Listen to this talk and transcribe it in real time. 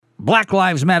Black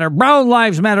lives matter, brown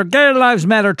lives matter, gay lives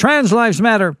matter, trans lives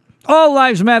matter, all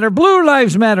lives matter, blue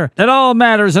lives matter. It all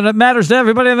matters, and it matters to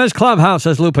everybody in this clubhouse,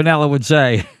 as Lou Piniella would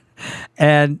say.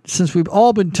 And since we've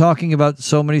all been talking about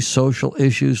so many social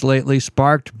issues lately,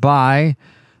 sparked by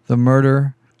the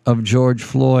murder of George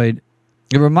Floyd,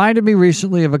 it reminded me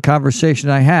recently of a conversation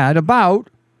I had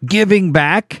about giving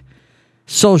back,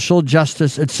 social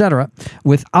justice, etc.,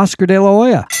 with Oscar De La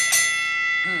Hoya.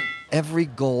 Every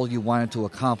goal you wanted to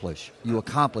accomplish, you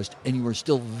accomplished, and you were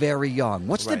still very young.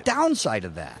 What's the downside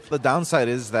of that? The downside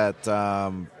is that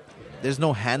there's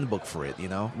no handbook for it, you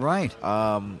know? Right.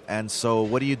 And so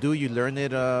what do? You learn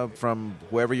it from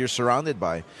whoever you're surrounded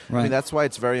by. Right. I mean, that's why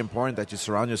it's very important that you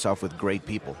surround yourself with great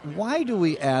people. Why do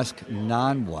we ask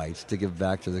non-whites to give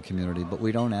back to the community, but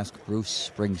we don't ask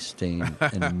Bruce Springsteen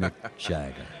and Mick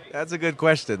Jagger? That's a good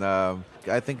question.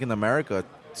 I think in America,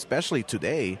 especially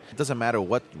today, it doesn't matter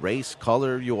what race,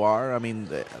 color you are. I mean,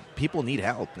 people need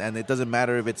help, and it doesn't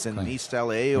matter if it's in East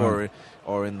LA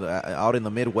or in out in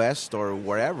the Midwest or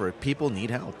wherever. People need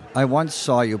help. I once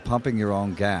saw you pumping your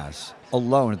own gas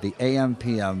alone at the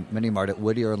AM/PM Mini Mart at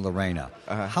Whittier and Lorena.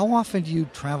 How often do you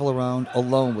travel around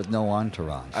alone with no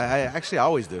entourage? I actually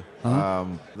always do.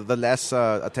 The less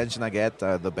attention I get,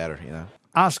 the better, you know.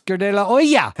 Oscar De La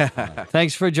Hoya.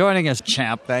 Thanks for joining us,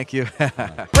 champ. Thank you.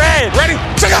 Ready,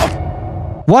 to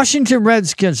go! Washington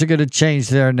Redskins are going to change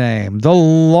their name. The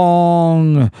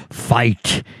long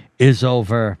fight is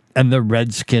over, and the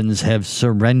Redskins have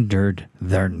surrendered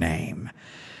their name.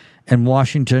 And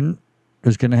Washington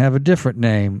is going to have a different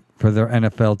name for their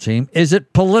NFL team. Is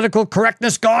it political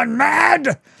correctness gone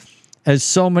mad, as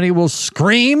so many will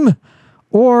scream?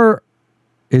 Or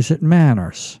is it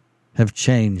manners have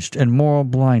changed, and moral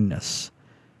blindness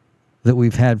that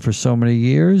we've had for so many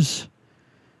years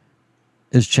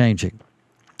is changing?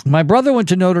 My brother went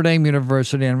to Notre Dame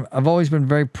University, and I've always been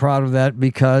very proud of that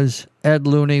because Ed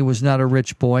Looney was not a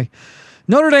rich boy.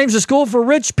 Notre Dame's a school for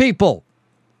rich people.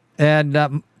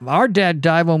 And our dad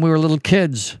died when we were little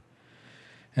kids.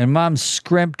 And Mom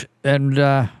scrimped, and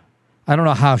I don't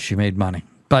know how she made money,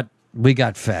 but we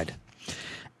got fed.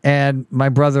 And my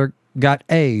brother got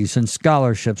A's and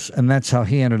scholarships, and that's how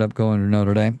he ended up going to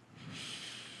Notre Dame.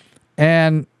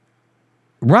 And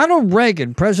Ronald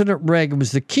Reagan, President Reagan,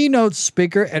 was the keynote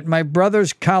speaker at my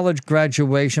brother's college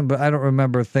graduation, but I don't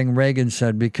remember a thing Reagan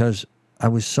said because I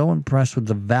was so impressed with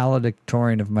the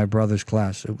valedictorian of my brother's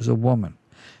class. It was a woman,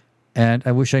 and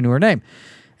I wish I knew her name.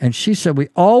 And she said, we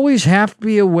always have to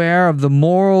be aware of the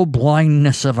moral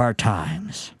blindness of our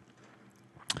times.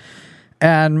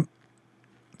 And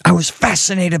I was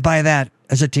fascinated by that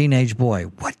as a teenage boy.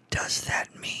 What does that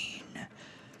mean?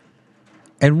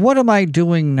 And what am I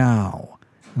doing now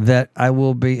that I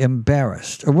will be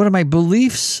embarrassed? Or what are my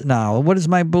beliefs now? What is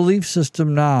my belief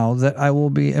system now that I will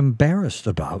be embarrassed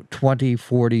about 20,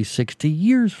 40, 60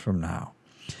 years from now?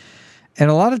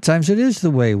 And a lot of times it is the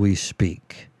way we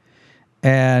speak.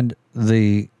 And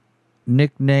the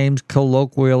nicknames,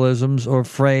 colloquialisms, or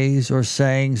phrase or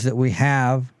sayings that we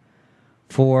have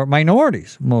for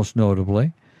minorities, most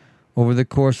notably. Over the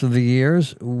course of the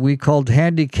years, we called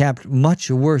handicapped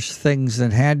much worse things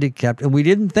than handicapped, and we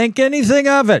didn't think anything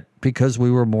of it because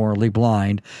we were morally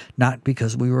blind, not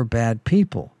because we were bad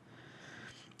people.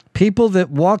 People that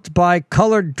walked by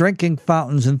colored drinking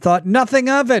fountains and thought nothing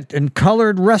of it, and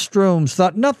colored restrooms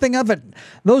thought nothing of it.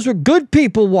 Those were good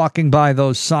people walking by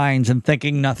those signs and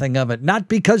thinking nothing of it, not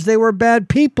because they were bad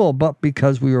people, but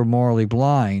because we were morally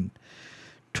blind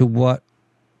to what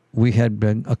we had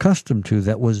been accustomed to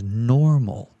that was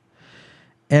normal.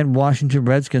 And Washington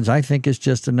Redskins, I think, is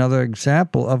just another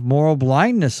example of moral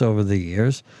blindness over the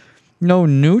years. No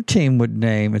new team would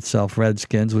name itself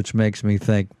Redskins, which makes me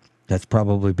think that's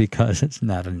probably because it's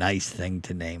not a nice thing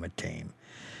to name a team.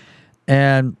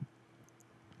 And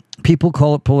people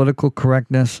call it political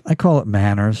correctness. I call it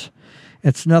manners.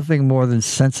 It's nothing more than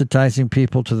sensitizing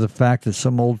people to the fact that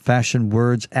some old-fashioned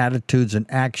words, attitudes, and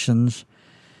actions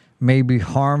may be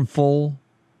harmful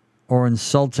or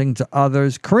insulting to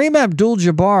others. Kareem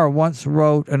Abdul-Jabbar once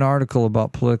wrote an article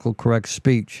about political correct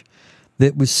speech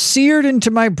that was seared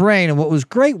into my brain. And what was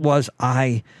great was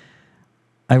I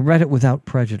read it without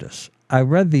prejudice. I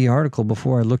read the article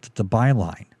before I looked at the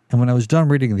byline. And when I was done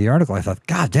reading the article, I thought,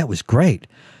 God, that was great.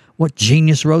 What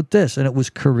genius wrote this? And it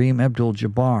was Kareem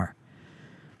Abdul-Jabbar.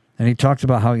 And he talked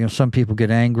about how, some people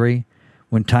get angry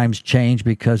when times change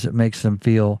because it makes them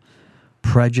feel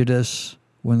prejudice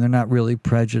when they're not really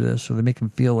prejudiced, or they make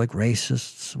them feel like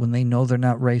racists when they know they're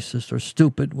not racist, or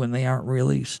stupid when they aren't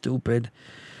really stupid.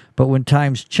 But when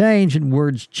times change and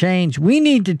words change, we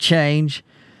need to change.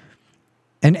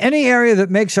 And any area that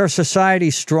makes our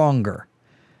society stronger,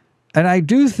 And I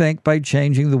do think by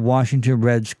changing the Washington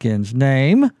Redskins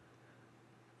name,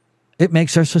 it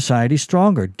makes our society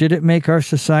stronger. Did it make our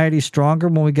society stronger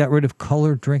when we got rid of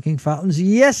colored drinking fountains?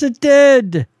 Yes, it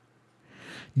did.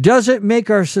 Does it make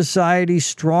our society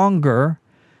stronger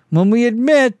when we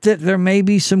admit that there may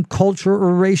be some cultural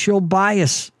or racial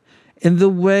bias in the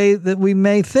way that we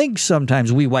may think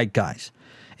sometimes, we white guys?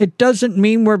 It doesn't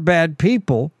mean we're bad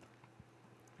people.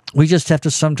 We just have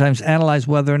to sometimes analyze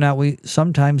whether or not we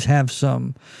sometimes have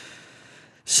some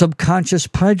subconscious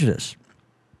prejudice.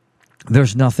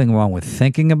 There's nothing wrong with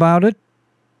thinking about it,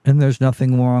 and there's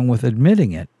nothing wrong with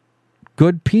admitting it.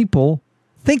 Good people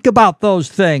think about those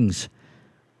things.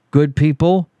 Good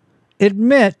people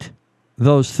admit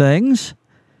those things,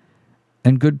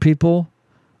 and good people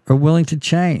are willing to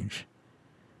change.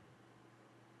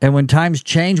 And when times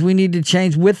change, we need to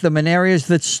change with them in areas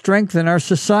that strengthen our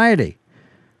society.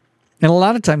 And a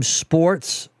lot of times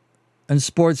sports and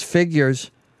sports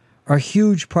figures are a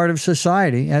huge part of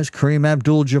society, as Kareem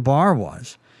Abdul-Jabbar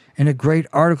was, in a great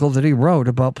article that he wrote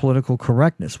about political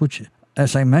correctness, which,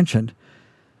 as I mentioned,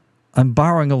 I'm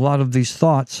borrowing a lot of these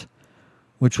thoughts,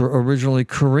 which were originally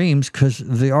Kareem's, because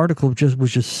the article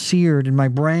was just seared in my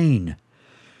brain.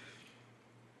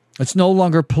 It's no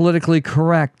longer politically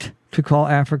correct to call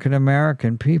African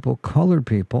American people colored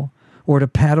people, or to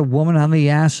pat a woman on the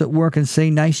ass at work and say,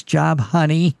 "Nice job,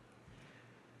 honey."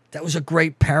 That was a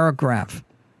great paragraph.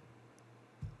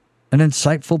 An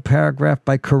insightful paragraph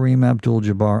by Kareem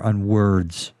Abdul-Jabbar on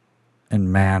words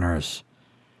and manners.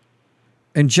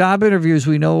 In job interviews,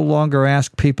 we no longer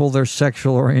ask people their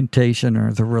sexual orientation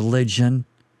or their religion.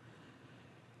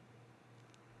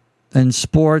 In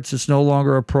sports, it's no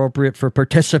longer appropriate for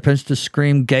participants to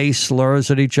scream gay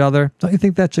slurs at each other. Don't you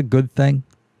think that's a good thing?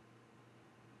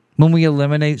 When we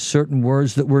eliminate certain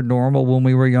words that were normal when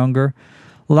we were younger.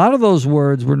 A lot of those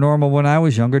words were normal when I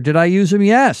was younger. Did I use them?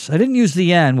 Yes. I didn't use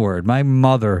the N word. My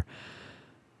mother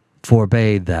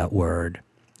forbade that word.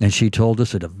 And she told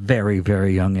us at a very,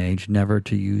 very young age never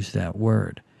to use that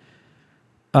word.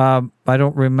 I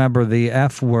don't remember the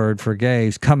F word for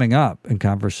gays coming up in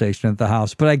conversation at the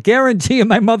house, but I guarantee you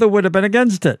my mother would have been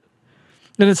against it.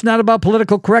 And it's not about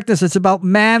political correctness. It's about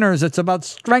manners. It's about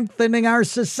strengthening our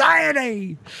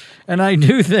society. And I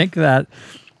do think that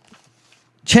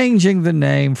changing the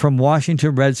name from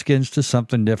Washington Redskins to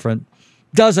something different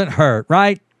doesn't hurt,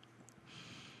 right?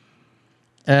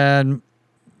 And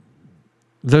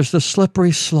there's the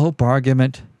slippery slope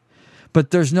argument,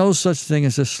 but there's no such thing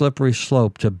as a slippery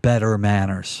slope to better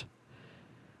manners.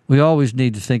 We always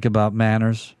need to think about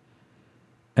manners.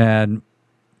 And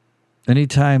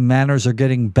anytime manners are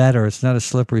getting better, it's not a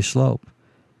slippery slope.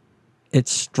 It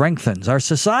strengthens our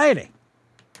society.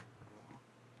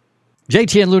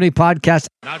 JT and Looney podcast.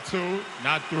 Not 2,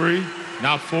 not 3,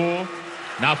 not 4,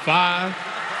 not 5,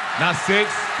 not 6,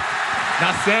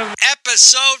 not 7.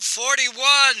 Episode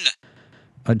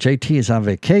 41. JT is on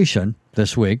vacation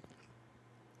this week,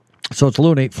 so it's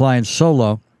Looney flying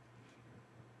solo.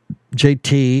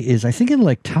 JT is, I think, in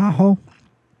Lake Tahoe.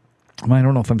 I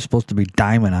don't know if I'm supposed to be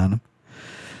diming on him.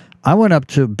 I went up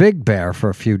to Big Bear for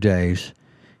a few days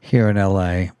here in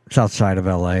L.A. It's outside of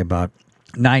L.A., about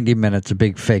 90 minutes, a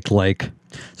big fake lake.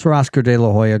 It's where Oscar de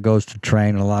la Hoya goes to train,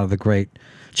 and a lot of the great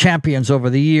champions over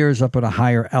the years up at a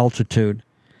higher altitude.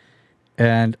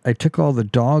 And I took all the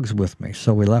dogs with me,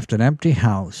 so we left an empty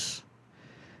house.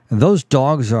 And those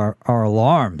dogs are our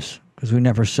alarms, because we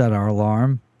never set our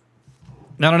alarm.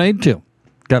 I don't need to.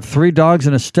 Got 3 dogs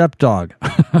and a stepdog.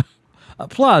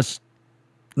 Plus,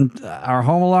 our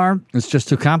home alarm is just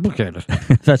too complicated.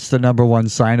 That's the number one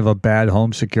sign of a bad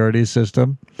home security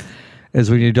system,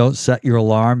 is when you don't set your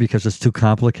alarm because it's too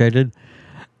complicated.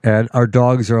 And our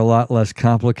dogs are a lot less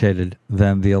complicated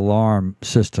than the alarm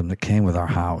system that came with our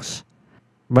house.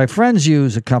 My friends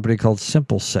use a company called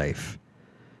Simple Safe.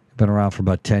 They've been around for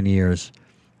about 10 years.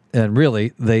 And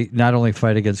really, they not only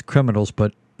fight against criminals,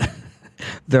 but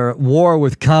they're at war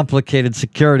with complicated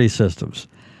security systems.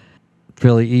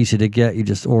 Really easy to get. You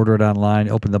just order it online,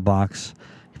 open the box,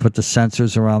 you put the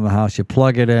sensors around the house, you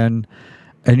plug it in,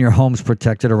 and your home's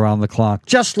protected around the clock,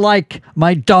 just like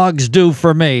my dogs do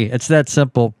for me. It's that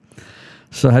simple.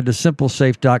 So head to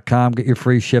SimpleSafe.com, get your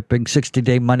free shipping,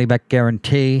 60-day money-back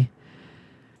guarantee.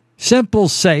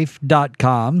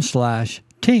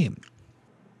 SimpleSafe.com/team.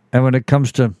 And when it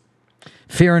comes to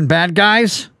fearing bad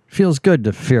guys, feels good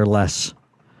to fear less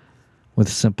with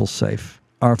Simple Safe.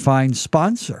 Our fine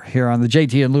sponsor here on the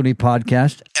JT and Looney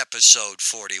podcast. Episode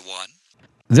 41.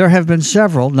 There have been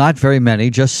several, not very many,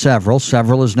 just several.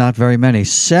 Several is not very many.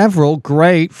 Several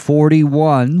great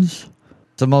 41s.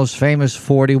 The most famous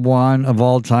 41 of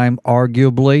all time,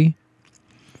 arguably,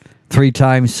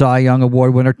 3-time Cy Young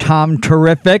Award winner Tom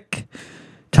Terrific,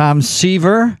 Tom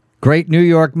Seaver, great New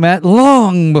York Met,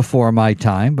 long before my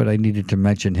time, but I needed to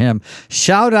mention him.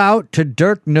 Shout out to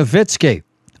Dirk Nowitzki,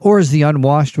 or as the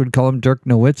unwashed would call him, Dirk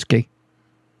Nowitzki.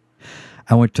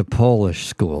 I went to Polish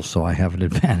school, so I have an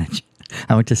advantage.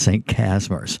 I went to St.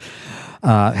 Casmar's.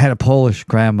 Had a Polish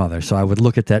grandmother, so I would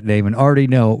look at that name and already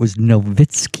know it was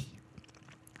Nowitzki.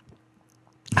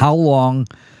 How long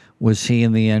was he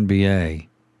in the NBA?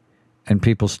 And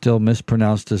people still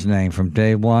mispronounced his name from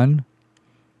day one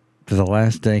to the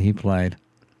last day he played.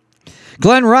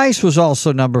 Glenn Rice was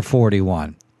also number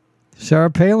 41.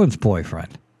 Sarah Palin's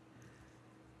boyfriend.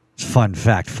 It's a fun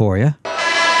fact for you.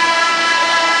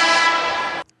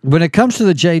 When it comes to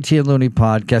the JT and Looney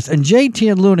podcast, and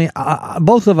JT and Looney,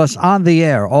 both of us on the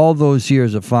air all those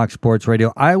years at Fox Sports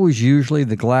Radio, I was usually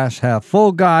the glass half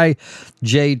full guy,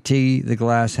 JT the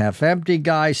glass half empty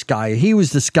guy, Sky, he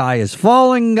was the sky is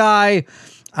falling guy,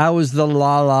 I was the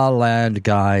la la land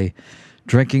guy,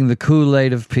 drinking the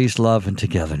Kool-Aid of peace, love, and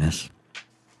togetherness.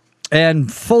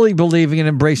 And fully believing and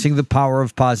embracing the power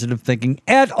of positive thinking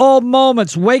at all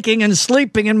moments, waking and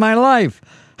sleeping in my life.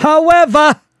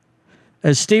 However,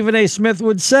 as Stephen A. Smith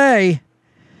would say,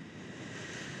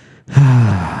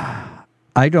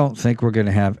 I don't think we're going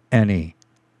to have any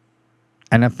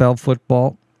NFL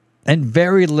football and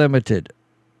very limited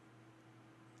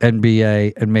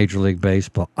NBA and Major League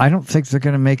Baseball. I don't think they're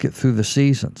going to make it through the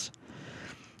seasons.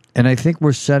 And I think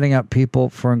we're setting up people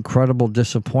for incredible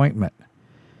disappointment.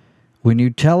 When you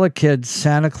tell a kid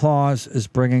Santa Claus is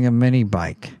bringing a mini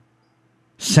bike,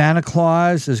 Santa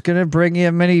Claus is going to bring you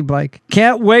a mini bike.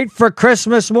 Can't wait for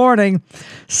Christmas morning.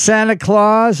 Santa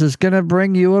Claus is going to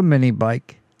bring you a mini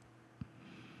bike.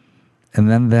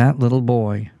 And then that little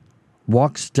boy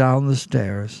walks down the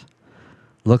stairs,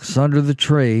 looks under the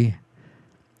tree,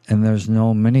 and there's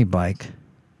no mini bike,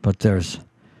 but there's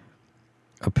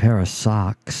a pair of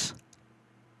socks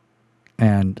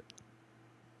and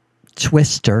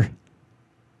Twister.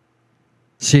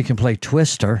 So you can play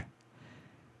Twister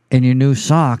in your new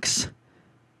socks,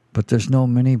 but there's no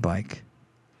mini bike.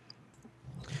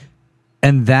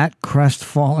 And that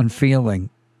crestfallen feeling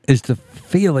is the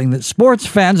feeling that sports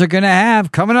fans are going to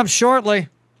have coming up shortly.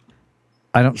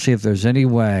 I don't see if there's any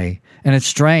way. And it's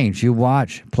strange. You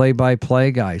watch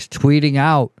play-by-play guys tweeting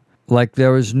out like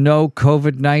there is no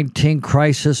COVID-19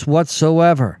 crisis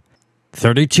whatsoever.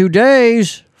 32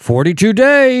 days, 42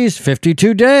 days,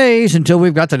 52 days until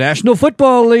we've got the National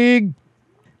Football League.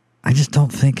 I just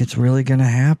don't think it's really going to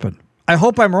happen. I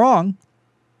hope I'm wrong.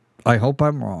 But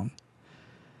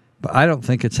I don't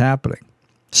think it's happening.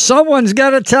 Someone's got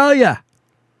to tell you.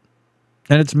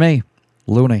 And it's me,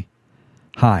 Looney.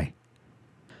 Hi.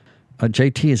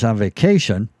 JT is on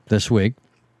vacation this week.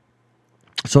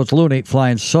 So it's Looney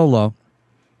flying solo.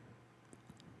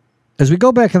 As we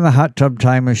go back in the hot tub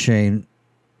time machine,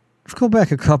 let's go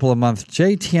back a couple of months.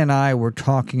 JT and I were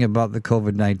talking about the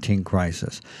COVID-19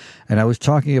 crisis. And I was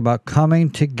talking about coming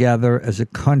together as a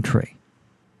country.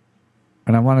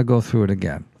 And I want to go through it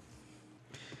again.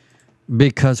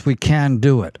 Because we can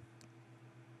do it.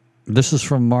 This is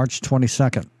from March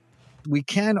 22nd. We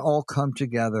can all come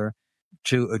together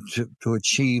to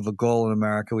achieve a goal in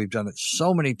America. We've done it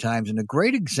so many times. And a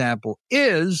great example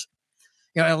is,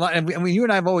 you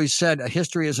and I have always said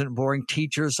history isn't boring.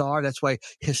 Teachers are. That's why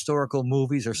historical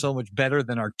movies are so much better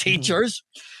than our teachers.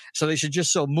 So they should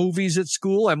just show movies at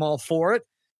school. I'm all for it.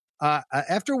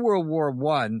 After World War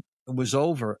I was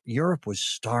over, Europe was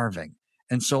starving.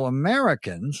 And so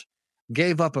Americans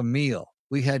gave up a meal.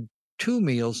 We had 2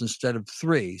 meals instead of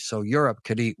 3, so Europe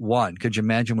could eat 1. Could you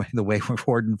imagine the way we're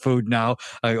hoarding food now,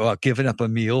 giving up a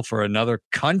meal for another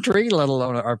country, let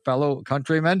alone our fellow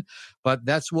countrymen? But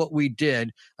that's what we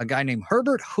did. A guy named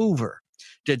Herbert Hoover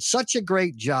did such a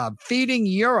great job feeding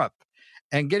Europe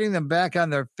and getting them back on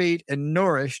their feet and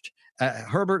nourished.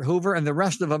 Herbert Hoover and the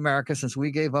rest of America, since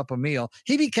we gave up a meal,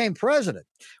 he became president.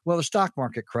 Well, the stock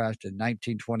market crashed in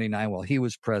 1929 while he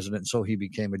was president, so he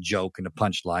became a joke and a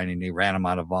punchline, and he ran him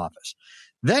out of office.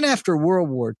 Then after World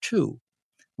War II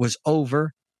was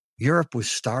over, Europe was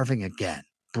starving again,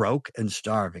 broke and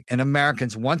starving. And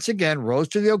Americans once again rose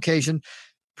to the occasion.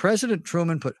 President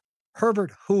Truman put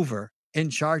Herbert Hoover in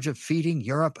charge of feeding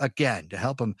Europe again to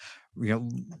help him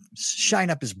shine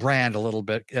up his brand a little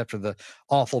bit after the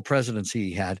awful presidency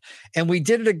he had. And we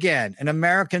did it again. And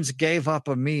Americans gave up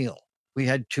a meal. We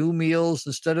had 2 meals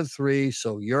instead of 3,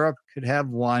 so Europe could have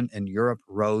 1, and Europe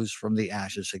rose from the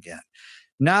ashes again.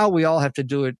 Now we all have to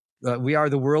do it. We are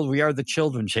the world. We are the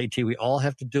children, JT. We all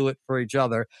have to do it for each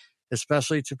other,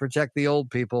 especially to protect the old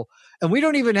people. And we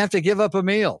don't even have to give up a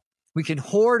meal. We can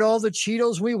hoard all the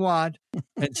Cheetos we want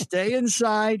and stay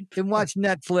inside and watch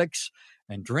Netflix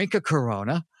and drink a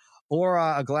Corona or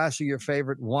a glass of your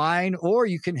favorite wine, or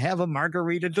you can have a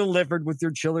margarita delivered with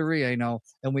your chili relleno,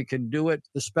 and we can do it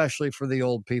especially for the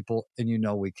old people, and you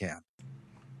know we can.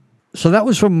 So that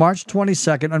was from March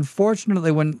 22nd.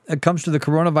 Unfortunately, when it comes to the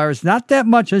coronavirus, not that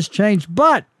much has changed,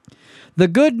 but the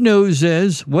good news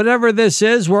is, whatever this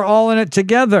is, we're all in it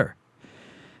together.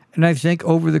 And I think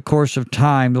over the course of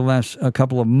time, the last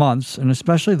couple of months, and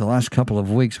especially the last couple of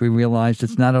weeks, we realized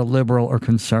it's not a liberal or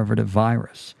conservative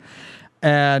virus.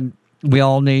 And we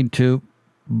all need to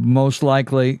most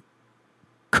likely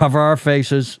cover our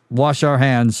faces, wash our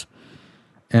hands,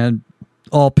 and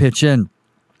all pitch in.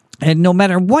 And no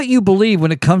matter what you believe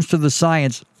when it comes to the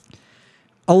science,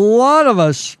 a lot of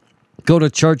us go to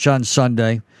church on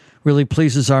Sunday. Really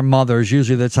pleases our mothers.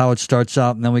 Usually that's how it starts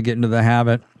out, and then we get into the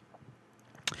habit.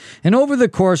 And over the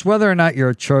course, whether or not you're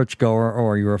a churchgoer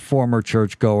or you're a former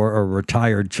churchgoer or a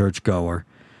retired churchgoer,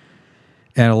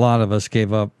 and a lot of us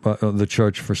gave up the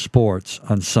church for sports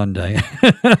on Sunday,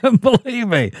 believe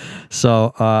me.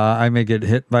 So I may get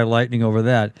hit by lightning over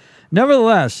that.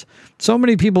 Nevertheless, so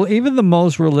many people, even the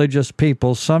most religious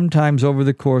people, sometimes over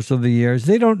the course of the years,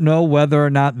 they don't know whether or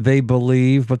not they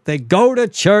believe, but they go to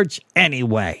church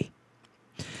anyway.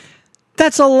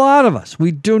 That's a lot of us.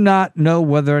 We do not know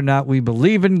whether or not we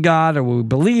believe in God or we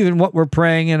believe in what we're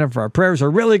praying in, if our prayers are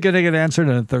really going to get answered,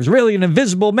 and if there's really an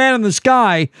invisible man in the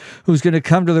sky who's going to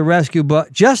come to the rescue.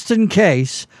 But just in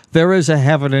case there is a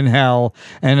heaven and hell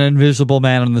and an invisible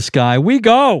man in the sky, we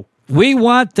go. We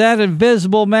want that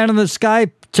invisible man in the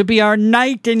sky to be our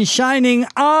knight in shining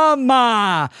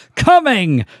armor,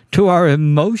 coming to our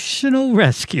emotional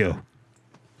rescue.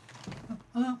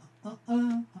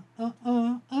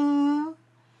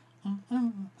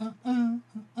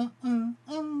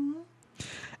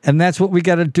 And that's what we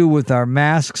got to do with our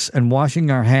masks and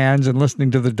washing our hands and listening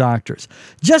to the doctors,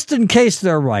 just in case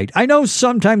they're right. I know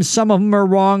sometimes some of them are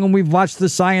wrong, and we've watched the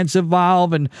science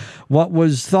evolve, and what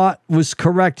was thought was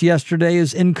correct yesterday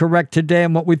is incorrect today,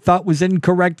 and what we thought was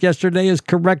incorrect yesterday is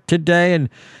correct today, and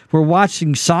we're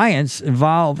watching science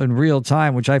evolve in real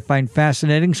time, which I find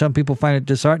fascinating. Some people find it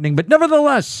disheartening, but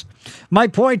nevertheless, my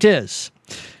point is,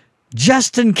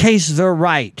 just in case they're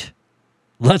right,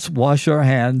 let's wash our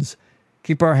hands,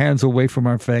 keep our hands away from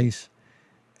our face,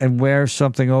 and wear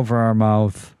something over our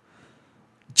mouth,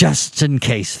 just in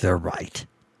case they're right.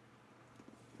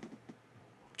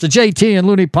 It's a JT and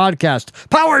Looney podcast,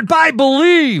 powered by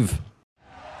Believe.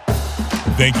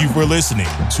 Thank you for listening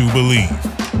to Believe.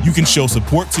 You can show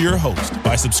support to your host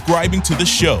by subscribing to the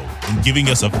show and giving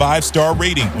us a 5-star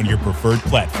rating on your preferred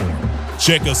platform.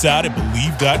 Check us out at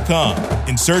Believe.com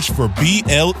and search for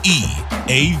BLEAV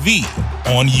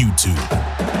on YouTube.